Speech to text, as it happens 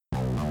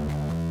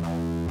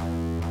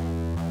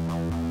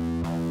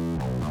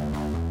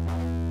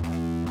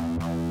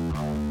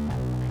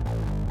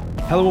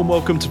Hello and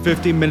welcome to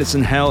 15 Minutes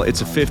in Hell.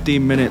 It's a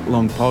 15-minute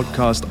long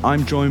podcast.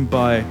 I'm joined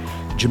by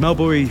Jamelle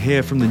Bouie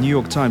here from the New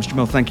York Times.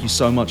 Jamelle, thank you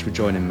so much for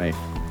joining me.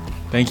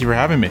 Thank you for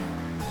having me.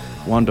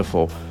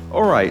 Wonderful.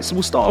 All right, so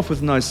we'll start off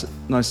with a nice,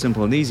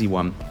 simple and easy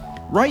one.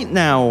 Right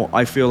now,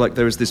 I feel like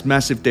there is this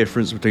massive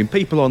difference between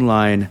people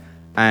online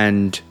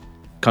and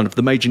kind of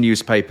the major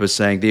newspapers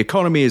saying the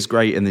economy is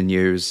great in the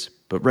news,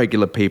 but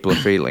regular people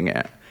are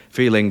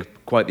feeling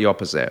quite the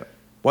opposite.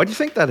 Why do you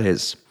think that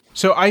is?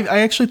 So I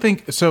actually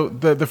think,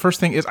 the first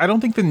thing is I don't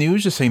think the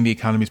news is saying the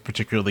economy is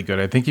particularly good.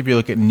 I think if you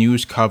look at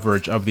news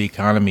coverage of the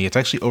economy, it's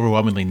actually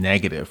overwhelmingly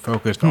negative,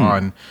 focused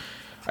on,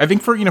 I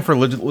think for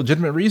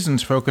legitimate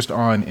reasons, focused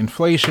on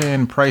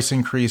inflation, price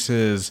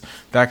increases,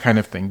 that kind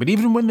of thing. But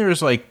even when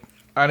there's like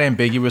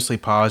unambiguously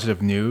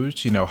positive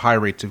news, high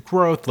rates of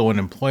growth, low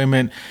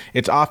unemployment,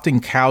 it's often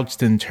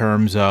couched in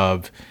terms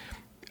of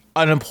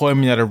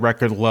unemployment at a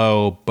record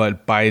low,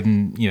 but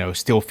Biden,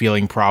 still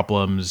feeling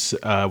problems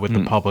with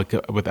the public,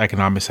 with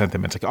economic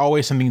sentiment. It's like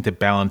always something to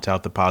balance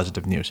out the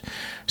positive news.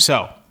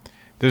 So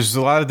there's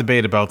a lot of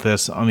debate about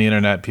this on the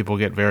internet. People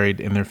get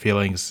varied in their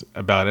feelings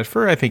about it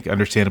for, I think,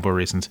 understandable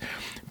reasons.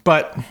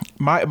 But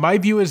my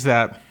view is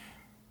that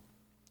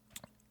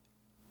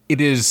it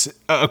is,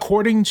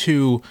 according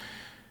to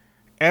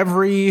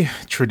every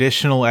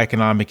traditional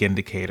economic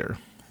indicator,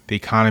 the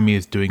economy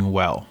is doing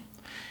well.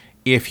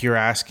 If you're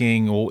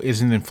asking, well,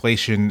 isn't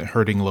inflation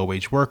hurting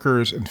low-wage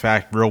workers? In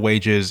fact, real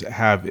wages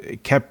have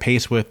kept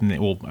pace with,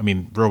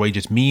 real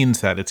wages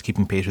means that it's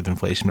keeping pace with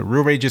inflation, but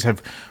real wages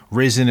have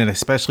risen, and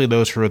especially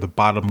those who are the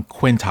bottom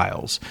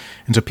quintiles.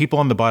 And so people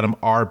on the bottom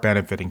are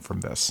benefiting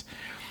from this.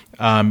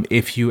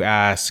 If you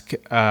ask,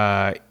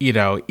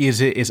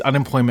 is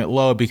unemployment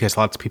low because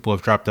lots of people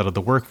have dropped out of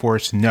the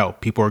workforce? No,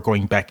 people are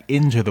going back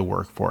into the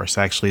workforce.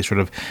 Actually,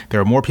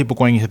 there are more people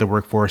going into the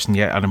workforce, and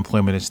yet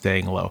unemployment is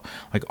staying low.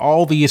 Like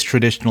all these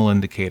traditional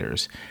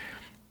indicators.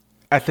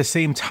 At the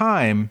same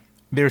time,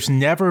 there's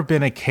never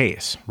been a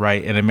case,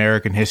 right, in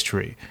American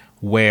history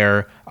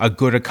where a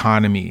good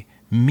economy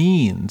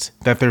means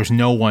that there's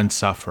no one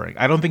suffering.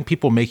 I don't think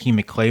people making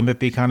the claim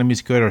that the economy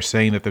is good are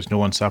saying that there's no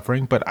one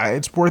suffering, but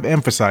it's worth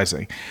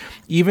emphasizing.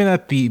 Even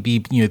at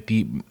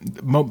the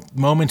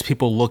moments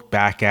people look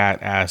back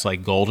at as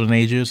like golden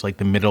ages, like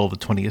the middle of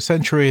the 20th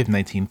century, the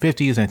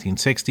 1950s,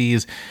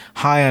 1960s,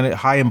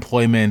 high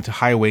employment,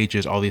 high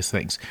wages, all these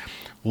things.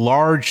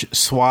 Large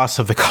swaths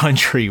of the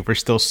country were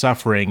still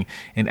suffering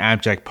in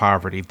abject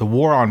poverty. The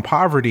war on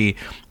poverty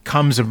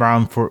comes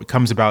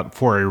about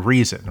for a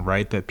reason,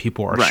 right? That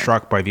people are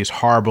struck by these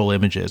horrible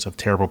images of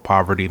terrible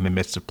poverty in the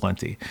midst of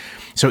plenty.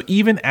 So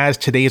even as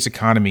today's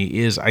economy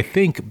is, I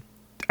think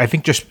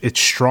just it's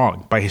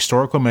strong. By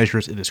historical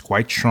measures, it is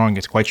quite strong.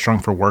 It's quite strong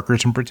for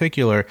workers in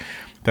particular.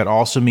 That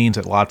also means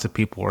that lots of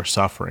people are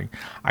suffering.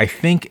 I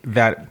think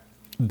that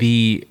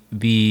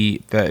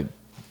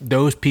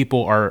those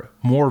people are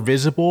more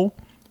visible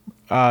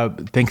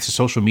thanks to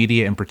social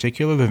media in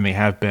particular than they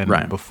have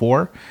been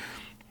before.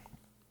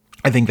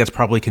 I think that's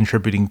probably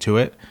contributing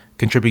to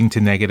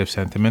negative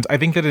sentiments. I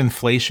think that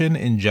inflation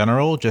in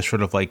general just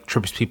sort of like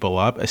trips people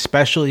up,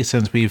 especially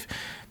since we've,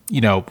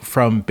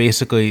 from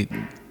basically,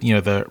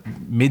 the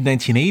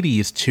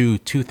mid-1980s to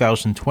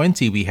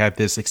 2020, we had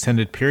this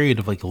extended period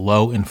of like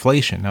low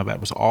inflation. Now that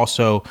was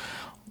also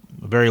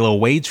very low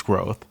wage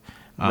growth.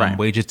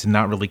 Wages did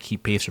not really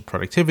keep pace with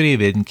productivity.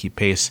 They didn't keep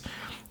pace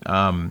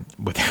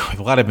with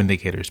a lot of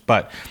indicators,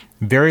 but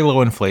very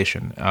low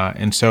inflation.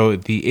 And so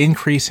the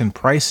increase in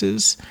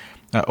prices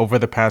over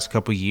the past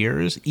couple of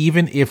years,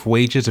 even if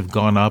wages have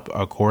gone up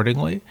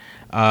accordingly,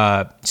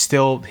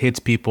 still hits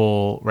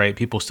people, right?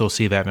 People still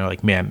see that and they're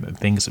like, man,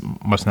 things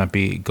must not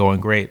be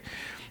going great.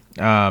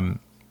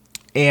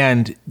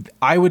 And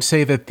I would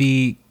say that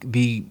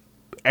the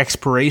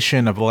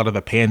expiration of a lot of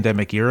the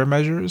pandemic era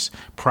measures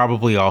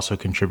probably also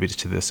contributes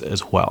to this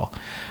as well.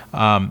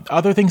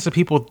 Other things that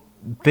people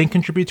think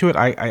contribute to it,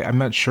 I'm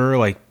not sure.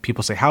 Like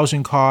people say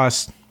housing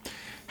costs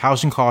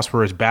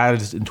were as bad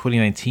as in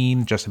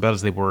 2019, just about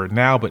as they were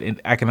now, but in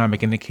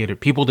economic indicator,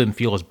 people didn't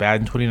feel as bad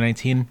in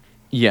 2019.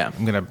 Yeah.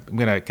 I'm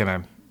gonna kind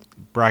of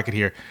bracket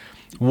here.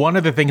 One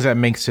of the things that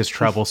makes this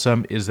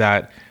troublesome is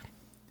that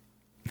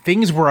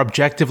things were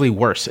objectively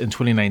worse in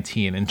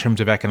 2019 in terms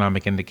of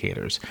economic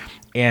indicators.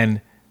 And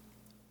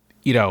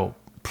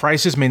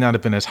prices may not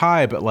have been as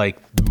high, but like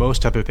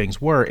most other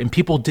things were, and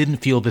people didn't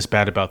feel this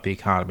bad about the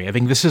economy. I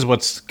think this is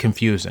what's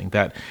confusing,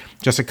 that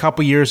just a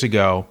couple years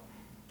ago,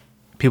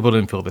 people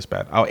didn't feel this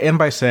bad. I'll end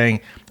by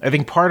saying, I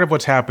think part of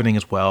what's happening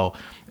as well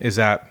is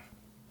that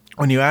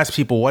when you ask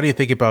people, what do you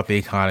think about the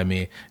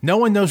economy? No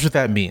one knows what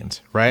that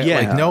means, right?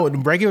 Yeah. Like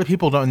regular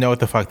people don't know what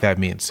the fuck that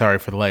means. Sorry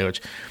for the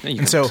language.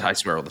 I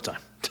swear all the time.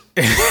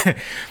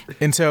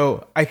 And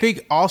so I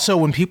think also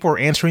when people are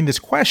answering this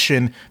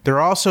question, they're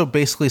also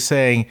basically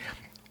saying,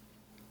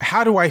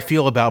 how do I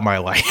feel about my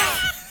life?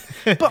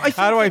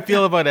 How do I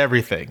feel about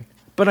everything?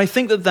 But I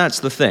think that that's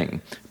the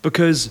thing,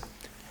 because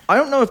I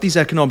don't know if these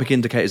economic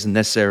indicators are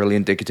necessarily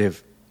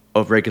indicative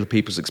of regular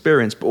people's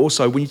experience, but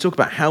also when you talk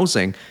about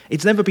housing,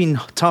 it's never been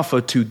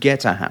tougher to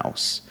get a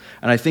house.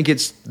 And I think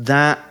it's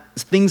that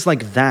things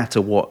like that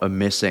are what are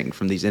missing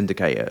from these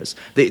indicators.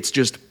 That it's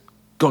just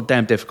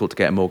goddamn difficult to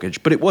get a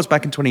mortgage. But it was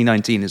back in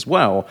 2019 as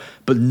well,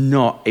 but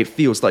not, it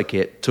feels like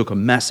it took a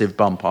massive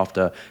bump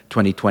after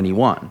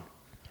 2021.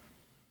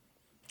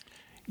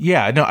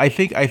 Yeah, no, I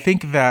think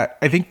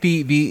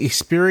the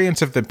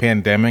experience of the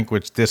pandemic,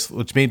 which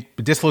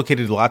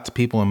dislocated lots of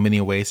people in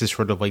many ways, is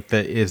sort of like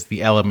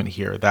the element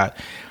here that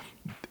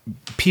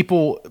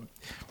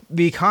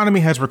the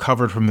economy has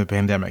recovered from the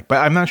pandemic, but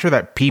I'm not sure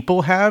that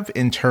people have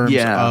in terms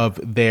of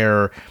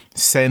their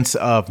sense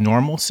of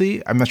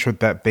normalcy. I'm not sure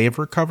that they've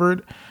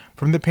recovered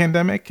from the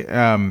pandemic.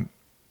 Because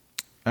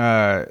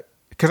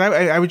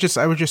I would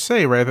just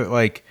say, right, that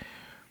like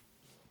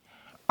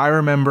I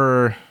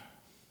remember,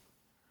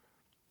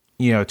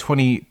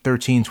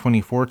 2013,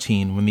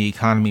 2014, when the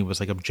economy was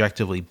like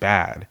objectively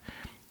bad.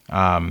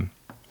 And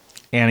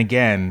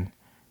again,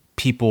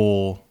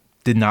 people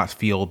did not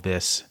feel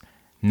this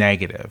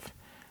negative.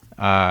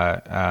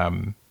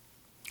 I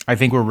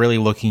think we're really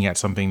looking at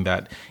something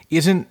that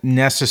isn't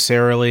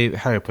necessarily,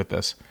 how do I put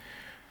this?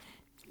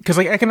 Because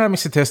like economic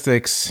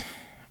statistics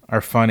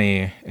are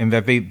funny in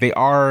that they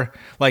are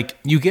like,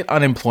 you get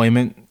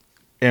unemployment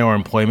or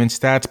employment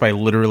stats by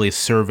literally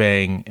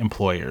surveying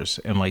employers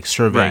and like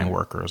surveying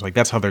workers. Like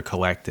that's how they're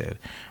collected,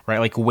 right?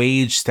 Like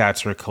wage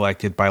stats are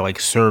collected by like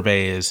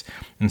surveys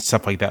and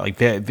stuff like that. Like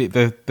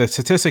the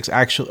statistics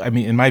actually, I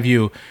mean, in my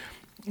view,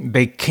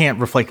 they can't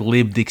reflect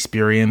lived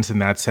experience in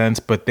that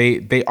sense, but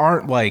they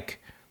aren't like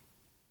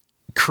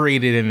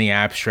created in the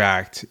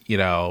abstract,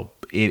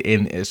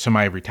 in some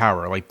ivory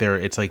tower. Like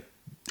it's like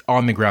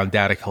on the ground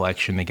data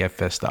collection to get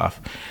this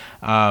stuff.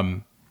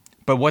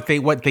 But what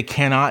they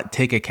cannot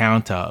take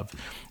account of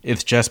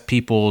is just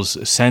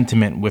people's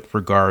sentiment with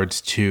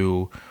regards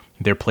to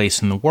their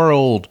place in the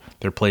world,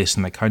 their place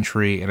in the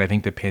country. And I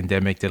think the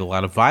pandemic did a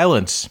lot of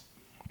violence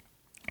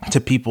to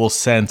people's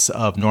sense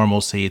of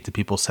normalcy, to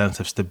people's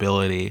sense of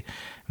stability,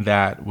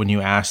 that when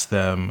you ask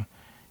them,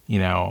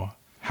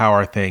 how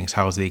are things?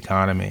 How's the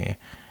economy?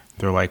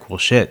 They're like, well,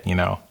 shit,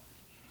 not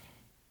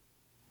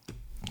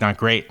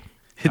great.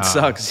 It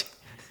sucks.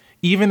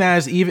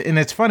 And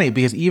it's funny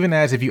because even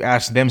as if you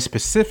ask them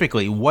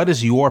specifically, what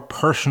is your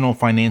personal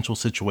financial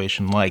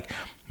situation like?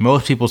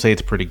 Most people say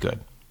it's pretty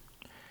good.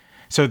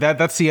 So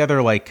that's the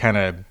other like kind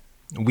of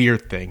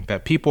weird thing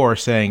that people are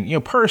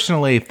saying,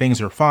 personally things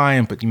are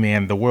fine, but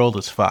man, the world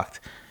is fucked.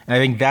 And I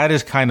think that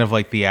is kind of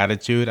like the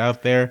attitude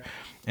out there.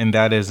 And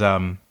that is,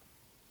 that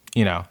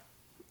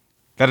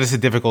is a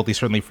difficulty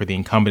certainly for the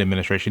incumbent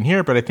administration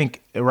here. But I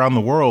think around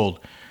the world,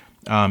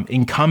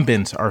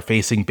 incumbents are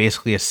facing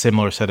basically a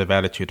similar set of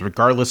attitudes,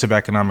 regardless of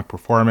economic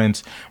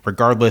performance,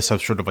 regardless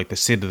of sort of like the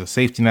state of the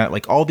safety net,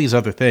 like all these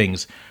other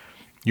things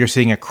you're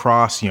seeing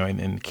across,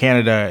 in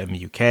Canada, in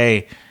the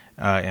UK,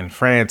 in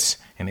France,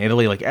 in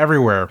Italy, like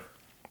everywhere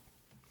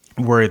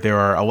where there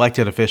are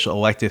elected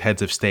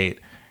heads of state,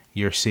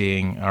 you're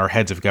seeing, or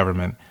heads of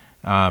government,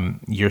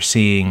 you're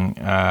seeing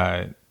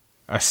a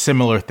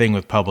similar thing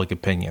with public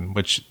opinion,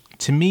 which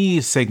to me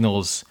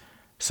signals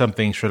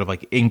something sort of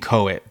like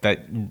inchoate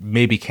that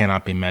maybe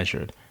cannot be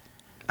measured.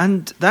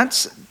 And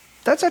that's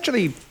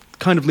actually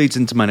kind of leads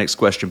into my next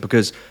question,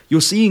 because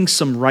you're seeing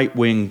some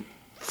right-wing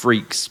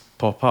freaks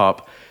pop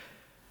up.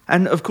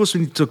 And of course,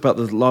 we need to talk about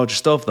the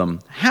largest of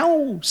them.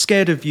 How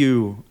scared of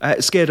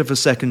a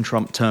second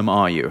Trump term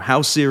are you?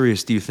 How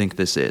serious do you think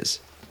this is?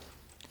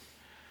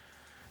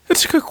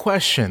 That's a good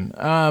question.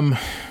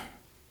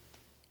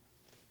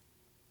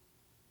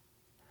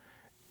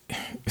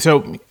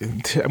 So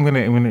I'm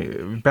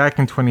gonna back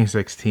in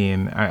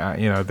 2016.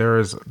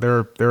 There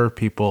are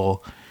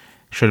people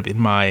sort of in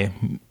my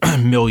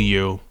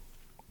milieu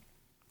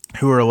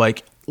who are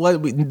like,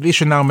 they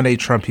should nominate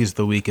Trump. He's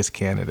the weakest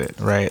candidate,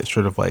 right? It's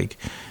sort of like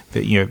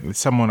that.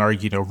 Someone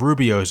argued,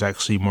 Rubio is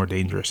actually more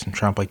dangerous than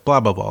Trump. Like blah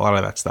blah blah, a lot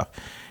of that stuff.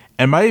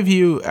 And my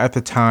view at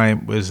the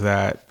time was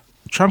that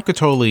Trump could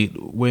totally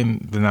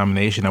win the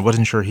nomination. I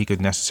wasn't sure he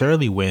could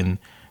necessarily win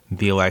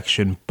the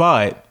election,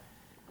 but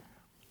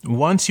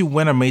once you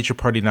win a major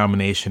party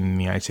nomination in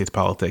the United States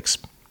politics,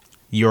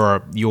 you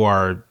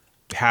are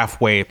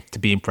halfway to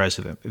being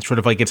president. It's sort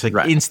of like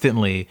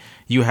instantly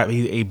you have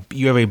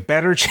a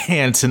better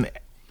chance than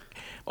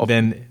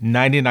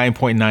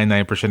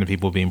 99.99% of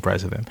people being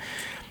president.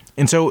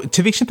 And so,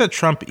 to the extent that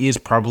Trump is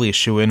probably a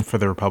shoo-in for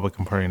the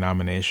Republican Party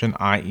nomination,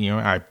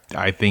 I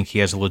think he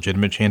has a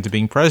legitimate chance of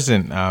being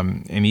president.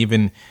 And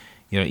even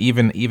a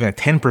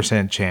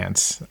 10%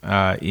 chance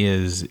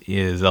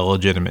is a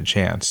legitimate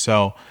chance.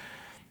 So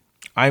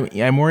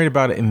I'm worried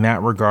about it in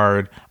that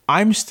regard.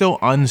 I'm still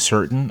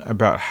uncertain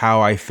about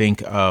how I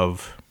think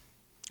of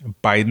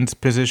Biden's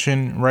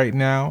position right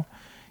now.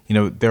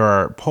 There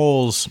are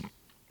polls,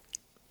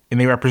 and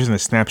they represent a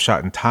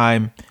snapshot in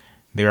time.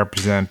 They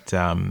represent,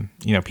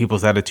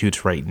 people's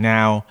attitudes right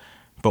now.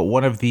 But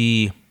one of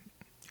the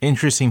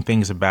interesting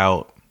things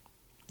about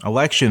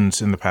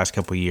elections in the past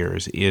couple of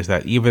years is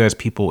that even as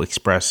people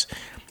express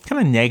kind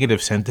of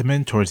negative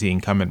sentiment towards the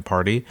incumbent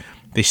party,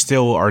 they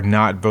still are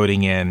not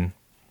voting in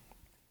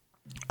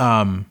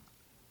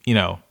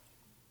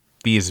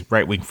these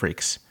right-wing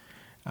freaks.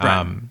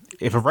 Right.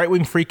 If a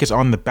right-wing freak is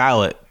on the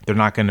ballot, they're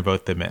not going to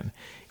vote them in.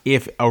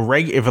 If a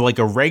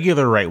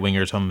regular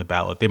right-winger is on the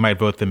ballot, they might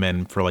vote them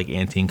in for like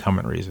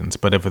anti-incumbent reasons.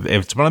 But if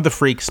it's one of the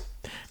freaks,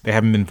 they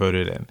haven't been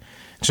voted in.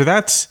 So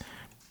that's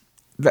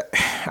that.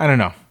 I don't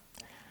know.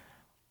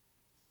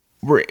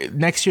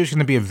 Next year is going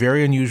to be a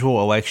very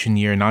unusual election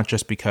year, not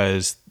just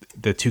because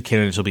the two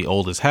candidates will be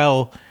old as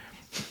hell,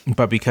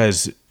 but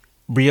because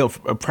real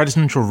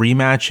presidential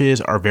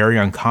rematches are very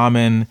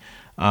uncommon.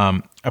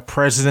 A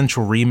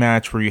presidential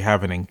rematch where you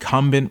have an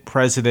incumbent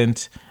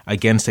president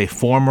against a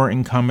former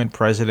incumbent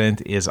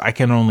president is, I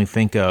can only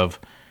think of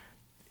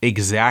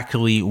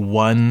exactly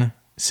one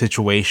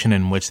situation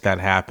in which that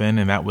happened,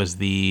 and that was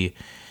the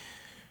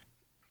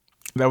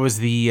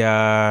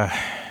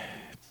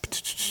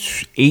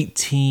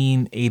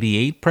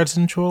 1888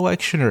 presidential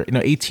election, it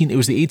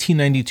was the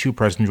 1892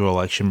 presidential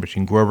election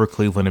between Grover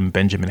Cleveland and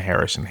Benjamin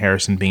Harrison.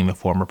 Harrison being the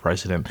former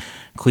president,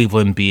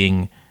 Cleveland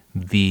being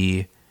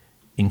the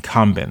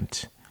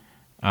incumbent.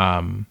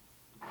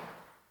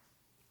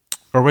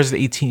 Or was it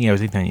 18? Yeah, it was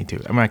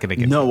 1892. I'm not going to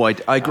get. No,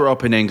 I grew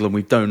up in England.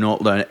 We do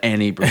not learn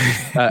any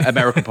British,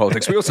 American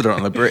politics. We also don't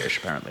learn the British,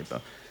 apparently.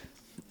 But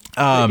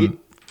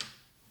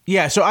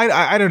yeah, so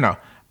I don't know.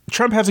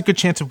 Trump has a good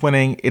chance of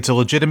winning. It's a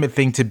legitimate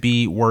thing to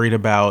be worried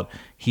about.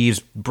 He's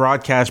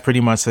broadcast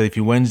pretty much that if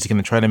he wins, he's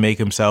going to try to make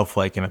himself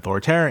like an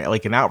authoritarian,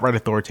 like an outright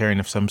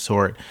authoritarian of some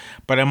sort.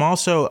 But I'm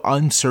also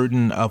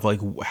uncertain of like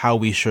how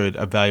we should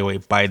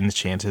evaluate Biden's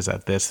chances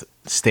at this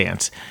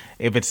stance.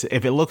 If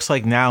it looks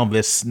like now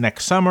this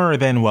next summer,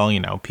 then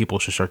people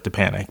should start to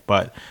panic.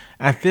 But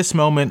at this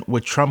moment,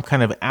 with Trump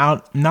kind of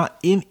out, not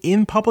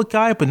in public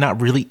eye, but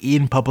not really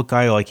in public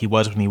eye like he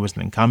was when he was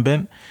an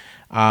incumbent,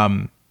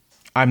 I'm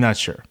not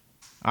sure.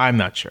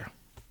 But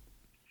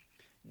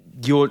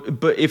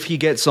if he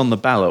gets on the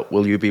ballot,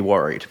 will you be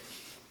worried?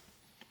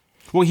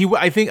 Well,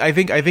 I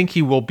think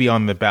he will be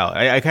on the ballot.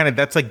 I kind of,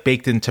 that's like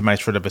baked into my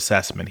sort of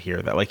assessment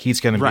here that like he's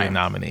going to be a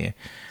nominee.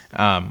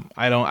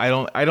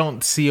 I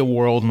don't see a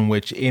world in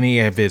which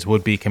any of his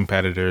would-be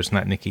competitors,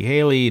 not Nikki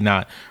Haley,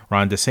 not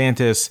Ron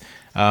DeSantis,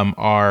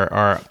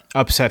 are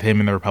upset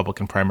him in the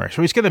Republican primary.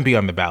 So he's going to be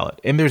on the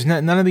ballot. And there's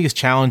none of these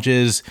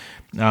challenges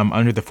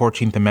under the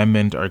 14th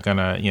Amendment are going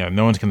to,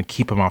 no one's going to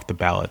keep him off the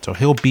ballot. So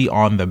he'll be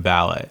on the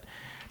ballot.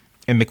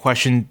 And the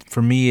question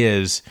for me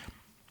is,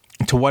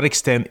 to what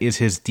extent is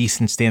his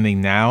decent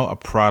standing now a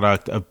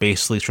product of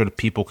basically sort of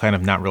people kind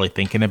of not really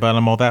thinking about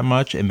him all that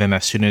much? And then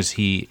as soon as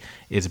he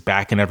is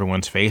back in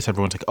everyone's face,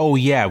 everyone's like, oh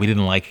yeah, we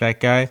didn't like that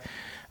guy.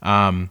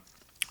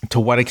 To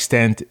what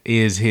extent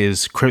is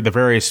the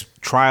various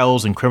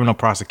trials and criminal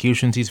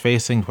prosecutions he's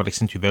facing, to what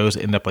extent do those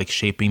end up like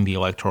shaping the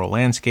electoral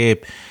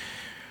landscape?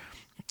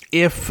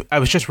 If I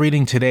was just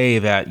reading today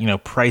that,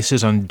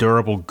 prices on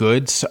durable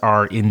goods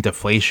are in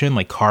deflation,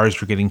 like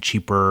cars are getting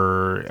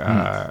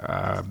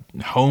cheaper,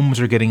 homes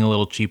are getting a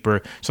little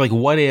cheaper. So like,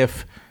 what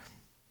if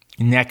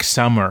next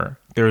summer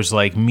there's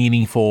like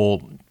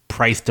meaningful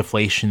price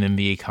deflation in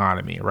the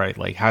economy, right?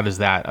 Like, how does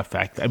that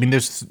affect? I mean,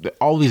 there's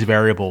all these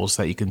variables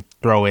that you can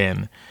throw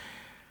in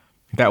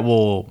that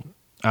will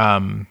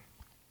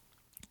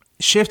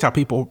shift how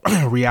people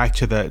react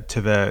to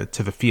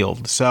the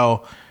field.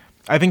 So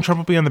I think Trump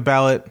will be on the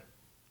ballot.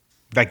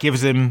 That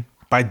gives him,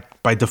 by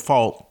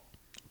default,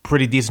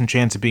 pretty decent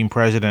chance of being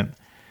president.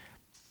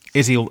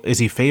 Is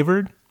he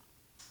favored?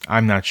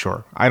 I'm not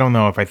sure. I don't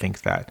know if I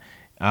think that.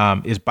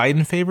 Is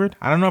Biden favored?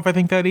 I don't know if I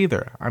think that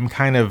either. I'm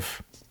kind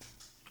of,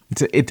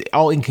 it's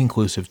all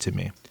inconclusive to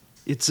me.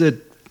 It's a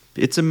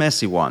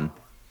messy one.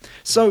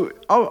 So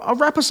I'll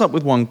wrap us up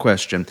with one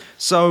question.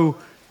 So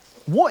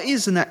what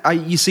is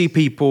you see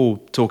people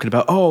talking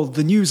about, oh,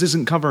 the news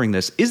isn't covering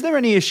this. Is there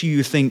any issue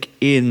you think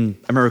in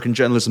American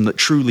journalism that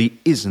truly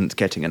isn't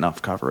getting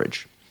enough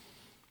coverage?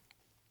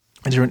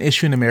 Is there an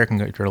issue in American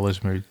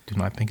journalism I do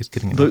not think is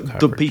getting enough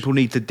coverage? That people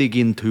need to dig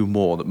into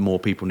more, that more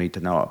people need to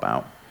know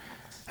about?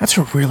 That's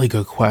a really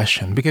good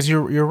question, because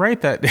you're right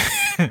that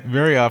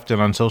very often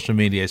on social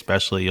media,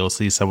 especially, you'll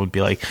see someone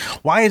be like,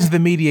 why is the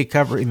media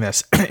covering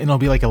this? And it'll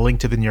be like a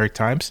link to the New York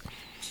Times.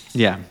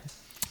 Yeah.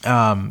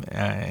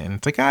 And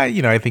it's like,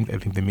 I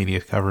think the media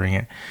is covering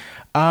it.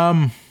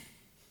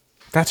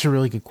 That's a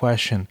really good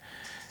question.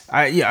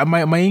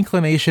 My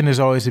inclination is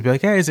always to be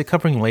like, hey, is it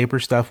covering labor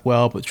stuff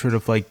well? But sort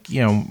of like,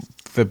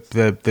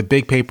 the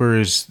big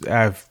papers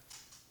have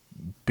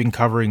been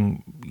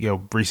covering,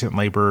 recent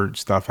labor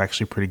stuff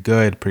actually pretty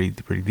good,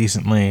 pretty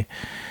decently.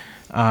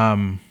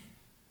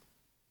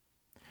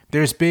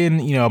 There's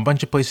been, a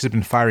bunch of places have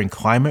been firing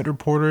climate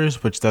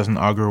reporters, which doesn't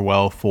augur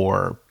well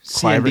for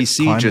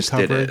CNBC just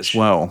coverage. Did it as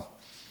well.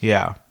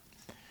 Yeah.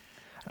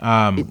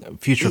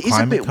 Future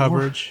climate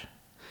coverage.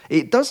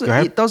 It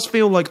does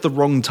feel like the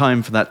wrong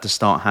time for that to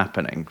start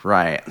happening,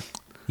 right?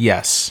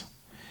 Yes.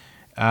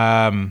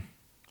 I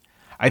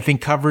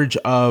think coverage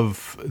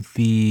of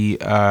the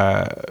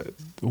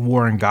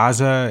war in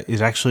Gaza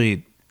is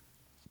actually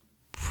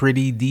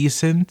pretty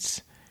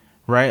decent,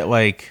 right?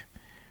 Like,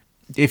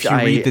 if you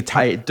read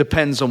it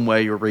depends on where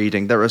you're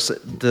reading. There are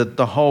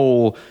the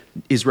whole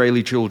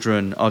Israeli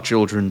children are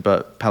children,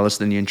 but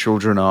Palestinian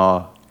children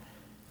are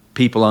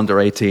people under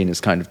 18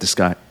 is kind of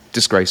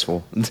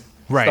disgraceful.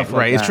 Right, Stuff like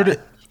right. that.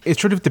 It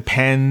sort of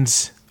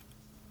depends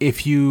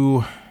if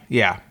you,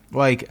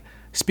 like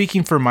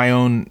speaking for my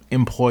own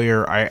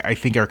employer, I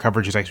think our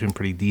coverage has actually been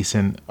pretty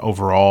decent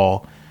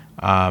overall.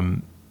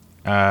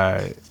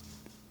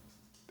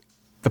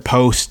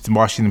 The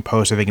Washington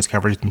Post, I think its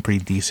coverage has been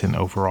pretty decent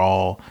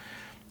overall.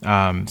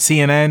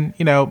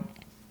 CNN,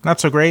 not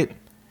so great.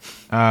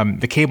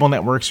 The cable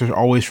networks are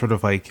always sort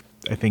of like,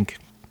 I think,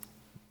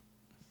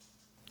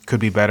 could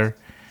be better.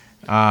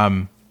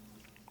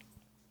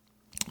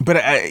 But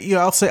I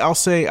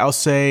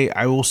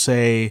will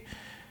say,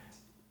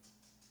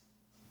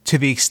 to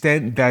the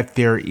extent that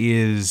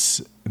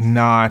there's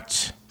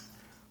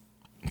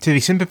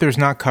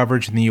not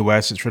coverage in the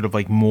U.S., it's sort of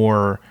like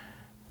more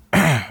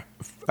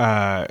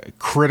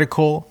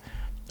critical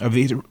of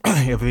the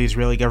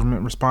Israeli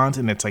government response,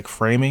 and it's like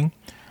framing.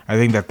 I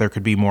think that there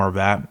could be more of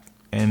that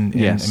in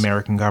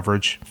American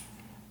coverage.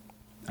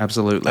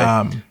 Absolutely.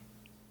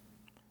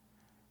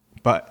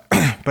 But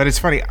it's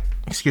funny.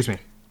 Excuse me.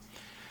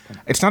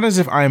 It's not as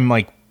if I'm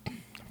like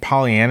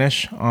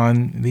Pollyannish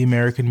on the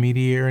American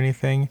media or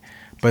anything,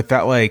 but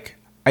that like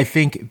I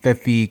think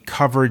that the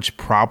coverage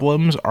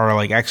problems are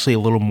like actually a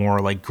little more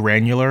like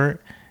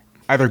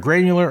either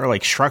granular or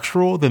like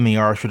structural than they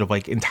are sort of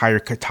like entire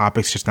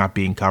topics just not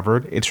being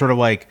covered. It's sort of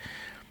like,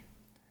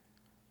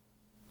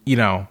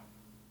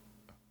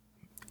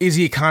 is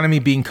the economy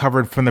being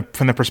covered from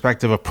the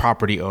perspective of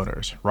property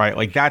owners, right?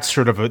 Like that's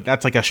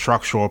like a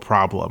structural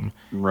problem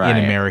in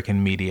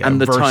American media. And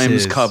the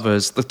Times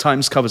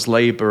covers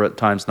labor at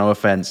times, no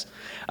offense,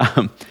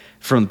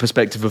 from the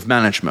perspective of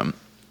management.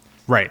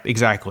 Right,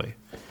 exactly.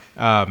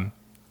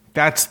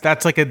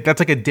 That's like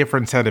a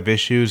different set of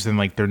issues than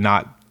like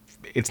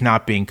it's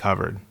not being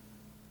covered.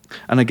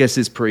 And I guess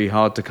it's pretty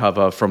hard to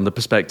cover from the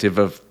perspective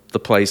of the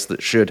place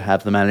that should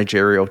have the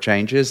managerial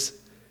changes.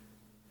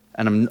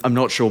 And I'm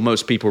not sure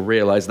most people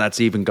realize that's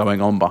even going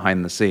on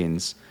behind the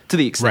scenes, to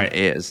the extent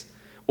it is.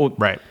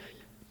 Right.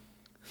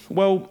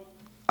 Well,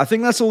 I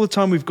think that's all the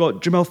time we've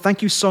got. Jamelle,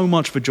 thank you so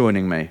much for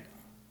joining me.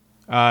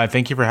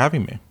 Thank you for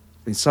having me.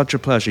 It's such a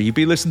pleasure. You've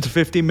been listening to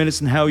 15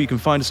 Minutes in Hell. You can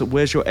find us at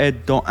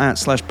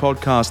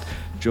where'syourед.at/podcast.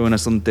 Join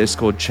us on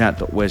Discord,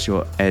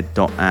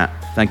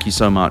 chat.where'syourед.at. Thank you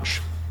so much.